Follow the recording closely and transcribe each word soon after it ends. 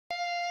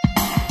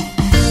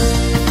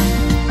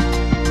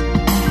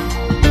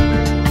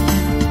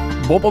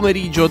Buon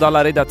pomeriggio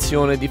dalla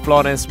redazione di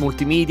Florence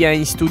Multimedia,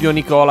 in studio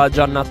Nicola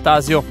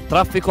Giannattasio.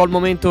 Traffico al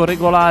momento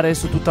regolare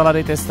su tutta la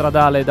rete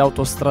stradale ed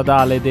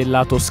autostradale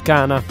della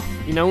Toscana.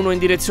 In A1 in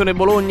direzione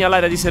Bologna,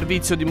 l'area di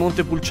servizio di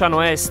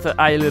Montepulciano Est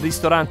ha il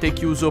ristorante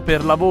chiuso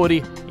per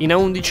lavori. In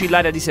A11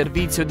 l'area di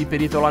servizio di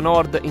Peritola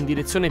Nord in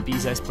direzione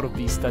Pisa è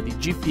sprovvista di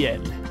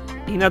GPL.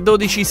 In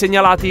A12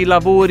 segnalati i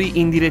lavori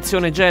in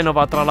direzione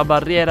Genova tra la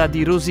barriera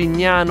di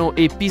Rosignano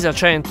e Pisa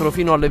Centro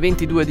fino alle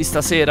 22 di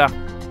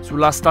stasera.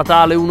 Sulla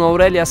statale 1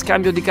 Aurelia,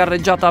 scambio di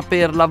carreggiata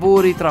per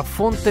lavori tra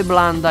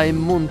Fonteblanda e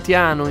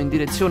Montiano in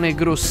direzione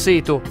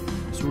Grosseto.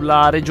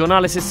 Sulla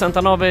regionale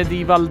 69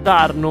 di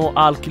Valdarno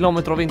al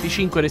chilometro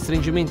 25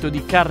 restringimento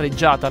di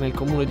carreggiata nel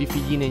comune di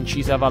Figline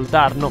incisa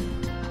Valdarno.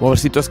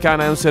 Muoversi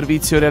Toscana è un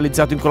servizio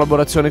realizzato in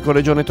collaborazione con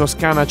Regione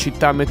Toscana,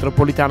 Città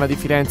Metropolitana di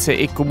Firenze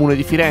e Comune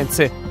di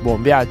Firenze.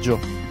 Buon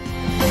viaggio!